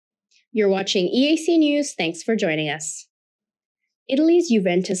You're watching EAC News. Thanks for joining us. Italy's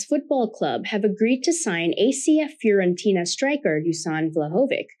Juventus Football Club have agreed to sign ACF Fiorentina striker Dusan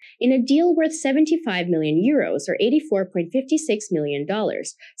Vlahovic in a deal worth €75 million or $84.56 million,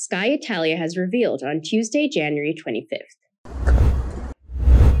 Sky Italia has revealed on Tuesday, January 25th.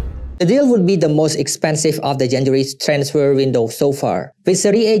 The deal would be the most expensive of the January transfer window so far, with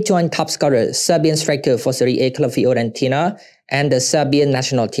Serie A joint top scorer, Serbian striker for Serie A club Fiorentina and the Serbian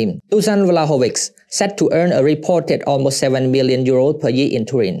national team, Dusan Vlahovic, set to earn a reported almost €7 million per year in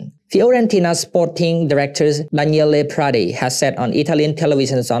Turin. Fiorentina sporting director Daniele Prade has said on Italian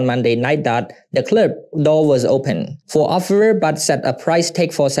television on Monday night that the club door was open for offer but set a price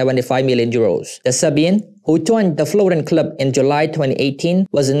tag for €75 million. The Serbian, who joined the Florence club in July 2018,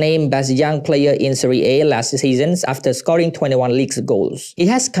 was named Best Young Player in Serie A last season after scoring 21 league goals. He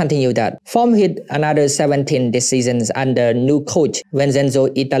has continued that form hit another 17 this season under new coach Vincenzo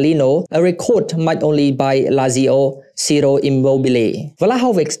Italiano, a record matched only by Lazio Ciro Immobile.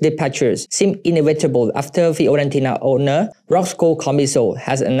 Vlahovic's departures seem inevitable after Fiorentina owner Rocco Commisso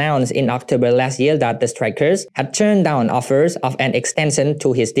has announced in October last year that the strikers had turned down offers of an extension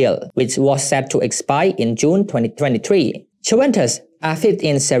to his deal, which was set to expire in June 2023. Juventus are fifth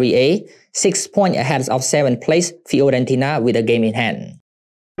in Serie A, 6 points ahead of 7th place Fiorentina with a game in hand.